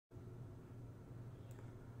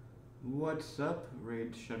What's up,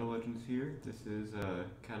 Raid Shadow Legends here. This is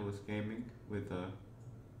Catalyst Gaming with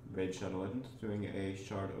Raid Shadow Legends doing a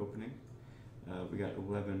shard opening. We got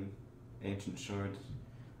 11 ancient shards.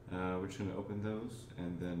 We're just gonna open those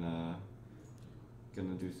and then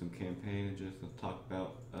gonna do some campaign and just talk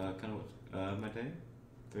about kind of what my day.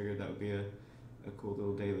 Figured that would be a cool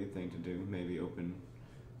little daily thing to do. Maybe open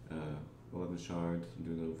 11 shards and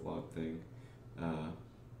do a little vlog thing.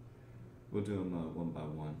 We'll do them one by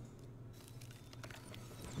one.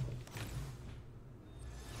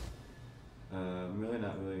 I'm really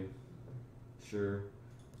not really sure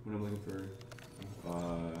what I'm looking for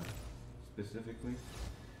specifically.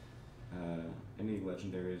 Any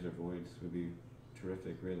legendaries or voids would be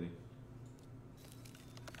terrific, really.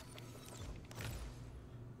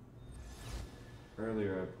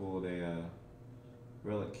 Earlier I pulled a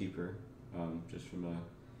relic keeper just from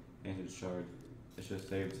a ancient shard. It's just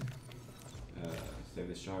saved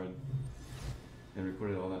the shard and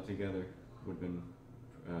recorded all that together. Would have been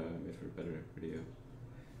made for a better video.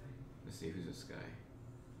 Let's see who's this guy.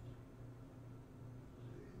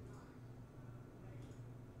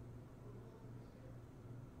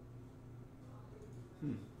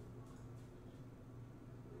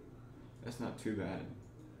 That's not too bad.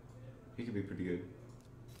 He could be pretty good.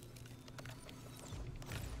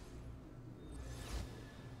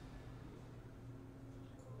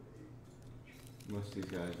 Most of these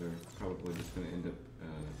guys are probably just going to end up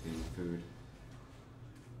being food.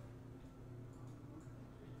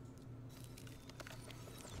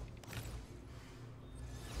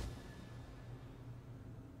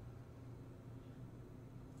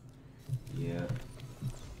 Yeah.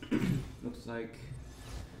 Looks like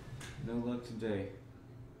no luck today.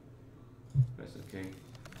 That's okay.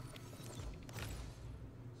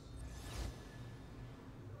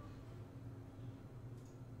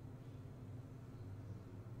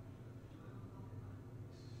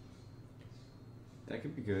 That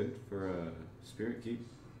could be good for a spirit keep.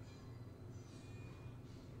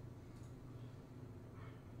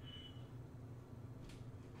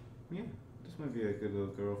 Yeah, this might be a good little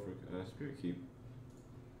girl for spirit keep.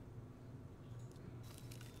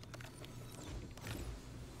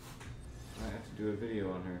 I have to do a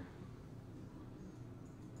video on her.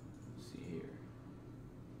 Let's see here.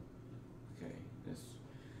 Okay, this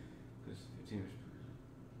 15.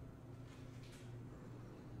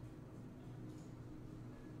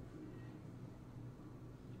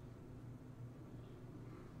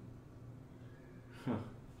 Huh.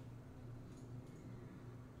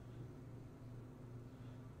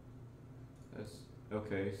 That's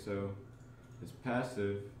okay, so it's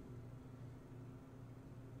passive.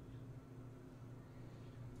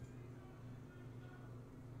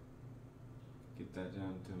 Get that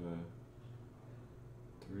down to a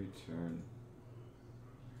 3-turn.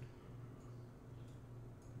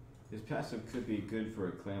 His passive could be good for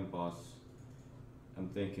a clan boss. I'm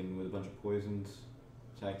thinking with a bunch of poisons.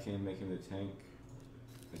 Attack him, make him the tank.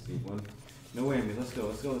 I see one. No whammies, let's go,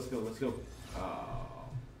 let's go, let's go, let's go. Oh.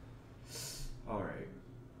 Alright.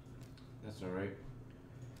 That's alright.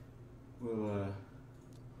 We'll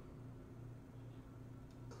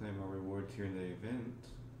claim our rewards here in the event.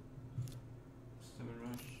 Summon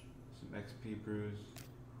rush, some XP brews.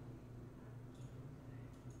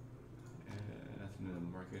 Nothing in the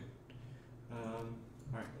market.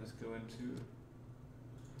 Alright, let's go into.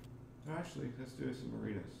 Oh, actually, let's do some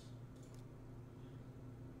arenas.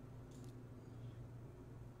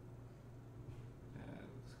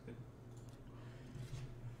 Looks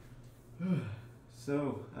good.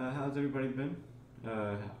 So, how's everybody been?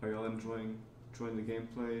 Are y'all enjoying the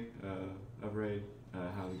gameplay of Raid?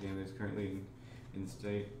 How the game is currently in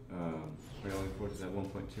state? Are y'all looking forward to that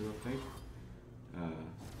 1.2 update?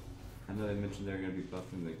 I know they mentioned they're going to be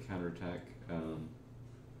buffing the counterattack.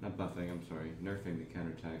 Not buffing, I'm sorry, nerfing the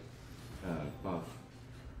counterattack buff.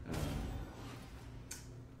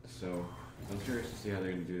 So I'm curious to see how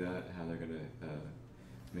they're going to do that, how they're going to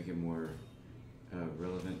make it more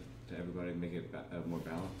relevant to everybody, make it more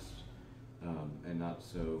balanced, and not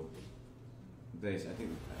so. I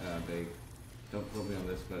think they don't quote me on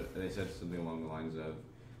this, but they said something along the lines of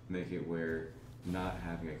make it where not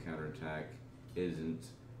having a counterattack isn't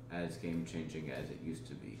as game changing as it used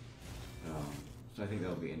to be. So I think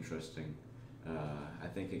that'll be interesting. I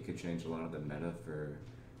think it could change a lot of the meta for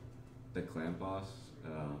the clan boss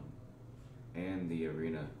and the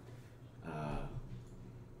arena,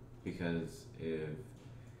 because if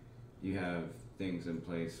you have things in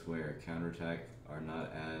place where counterattack are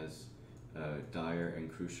not as dire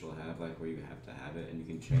and crucial to have, like where you have to have it and you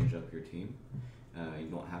can change up your team, you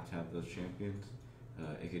don't have to have those champions.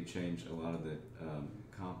 it could change a lot of the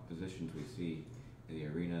compositions we see in the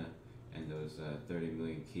arena and those 30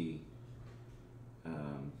 million key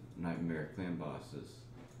Nightmare clan bosses.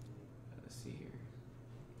 Let's see here.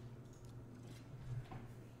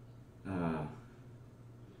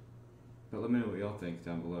 But let me know what y'all think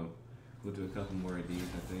down below. We'll do a couple more of these,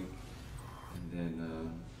 I think, and then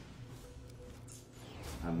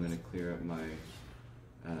I'm gonna clear up my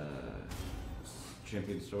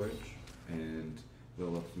champion storage and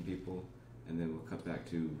level up some people, and then we'll cut back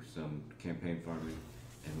to some campaign farming,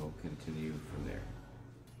 and we'll continue from there.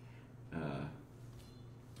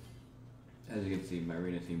 As you can see, my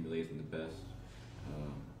arena team really isn't the best.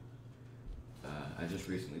 I just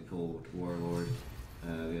recently pulled Warlord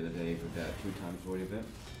the other day for that 2x40 event.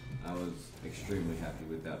 I was extremely happy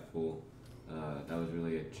with that pull. That was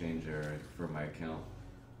really a changer for my account.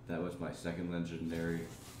 That was my second legendary.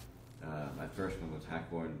 My first one was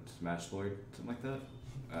Hackborn Smash Lord, something like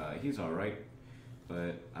that. He's alright,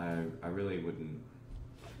 but I really wouldn't.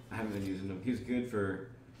 I haven't been using him.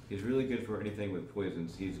 He's really good for anything with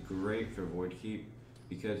poisons. He's great for Void Keep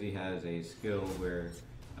because he has a skill where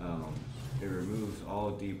it removes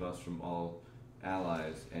all debuffs from all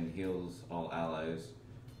allies and heals all allies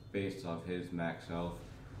based off his max health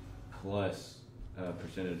plus a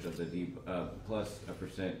percentage of the plus a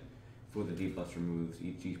percent for the debuffs removes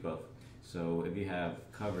each debuff. So if you have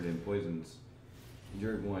covered in poisons,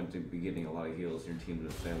 you're going to be getting a lot of heals. Your team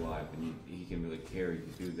to stay alive, and he can really carry you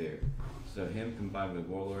through there. So him combined with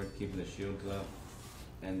Warlord, keeping the shields up,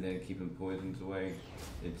 and then keeping poisons away,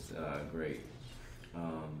 it's great.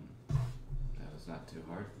 That was not too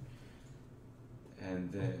hard.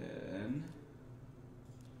 And then,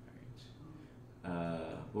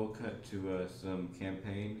 we'll cut to some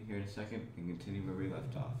campaign here in a second and continue where we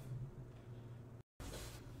left off.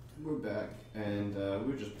 We're back, and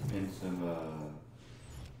we're just in some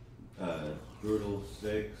Brutal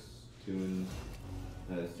 6 doing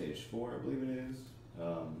stage 4, I believe it is.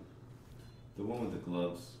 The one with the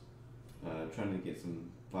gloves, trying to get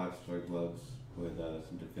some 5-star gloves with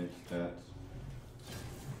some defense stats.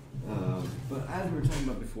 But as we were talking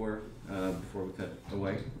about before we cut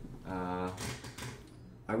away,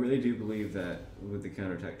 I really do believe that with the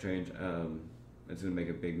counterattack change, it's going to make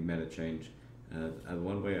a big meta change.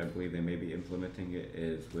 One way I believe they may be implementing it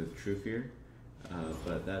is with True Fear,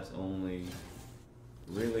 but that's only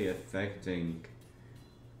really affecting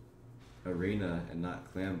arena and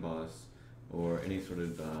not clan boss or any sort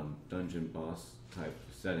of dungeon boss type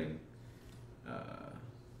setting.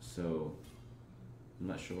 So I'm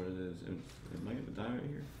not sure what it is. Am I going to die right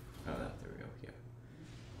here? Oh, there we go. Yeah.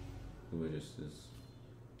 Who just is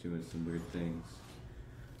doing some weird things.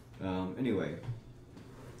 Anyway,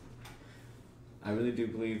 I really do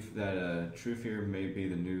believe that True Fear may be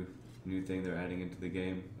the new thing they're adding into the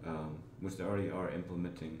game, which they already are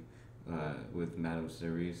implementing with Madame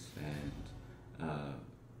Ceres and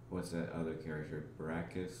what's that other character,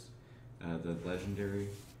 Baracus, the legendary,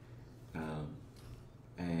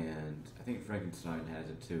 and I think Frankenstein has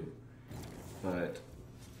it too. But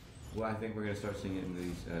well, I think we're going to start seeing it in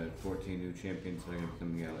these 14 new champions that are going to be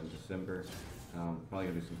coming out in December. Probably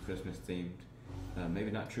going to be some Christmas themed.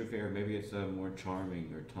 Maybe not True Fear, maybe it's more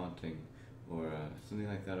charming or taunting or something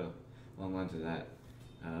like that along the lines of that.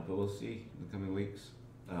 But we'll see in the coming weeks.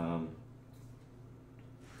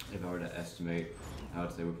 If I were to estimate, I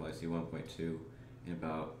would say we'll probably see 1.2 in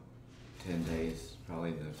about 10 days, probably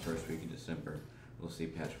in the first week of December. We'll see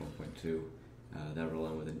patch 1.2. That'll roll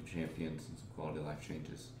in with the new champions and some quality of life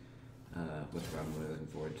changes, which I'm really looking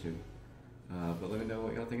forward to. But let me know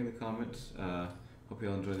what y'all think in the comments. Hope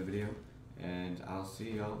y'all enjoy the video, and I'll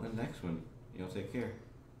see y'all in the next one. Y'all take care.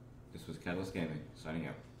 This was Catalyst Gaming, signing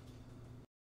out.